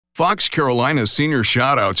Fox Carolina Senior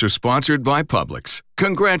Shoutouts are sponsored by Publix.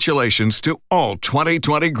 Congratulations to all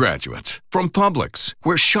 2020 graduates from Publix,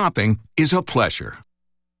 where shopping is a pleasure.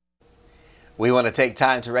 We want to take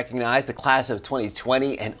time to recognize the class of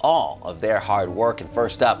 2020 and all of their hard work. And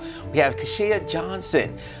first up, we have Kashia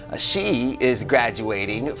Johnson. She is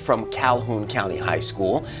graduating from Calhoun County High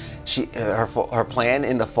School. Her plan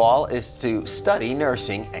in the fall is to study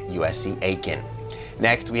nursing at USC Aiken.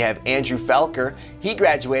 Next, we have Andrew Felker. He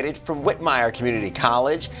graduated from Whitmire Community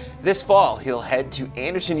College. This fall, he'll head to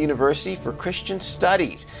Anderson University for Christian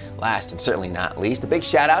Studies. Last and certainly not least, a big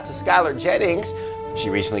shout out to Skylar Jennings. She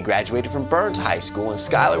recently graduated from Burns High School, and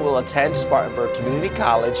Skylar will attend Spartanburg Community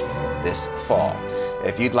College this fall.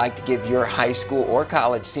 If you'd like to give your high school or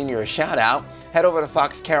college senior a shout out, head over to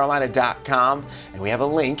foxcarolina.com and we have a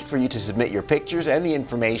link for you to submit your pictures and the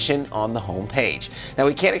information on the home page. Now,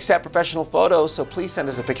 we can't accept professional photos, so please send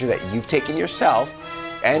us a picture that you've taken yourself.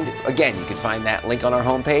 And again, you can find that link on our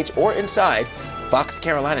homepage or inside Fox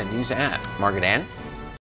Carolina News app. Margaret Ann?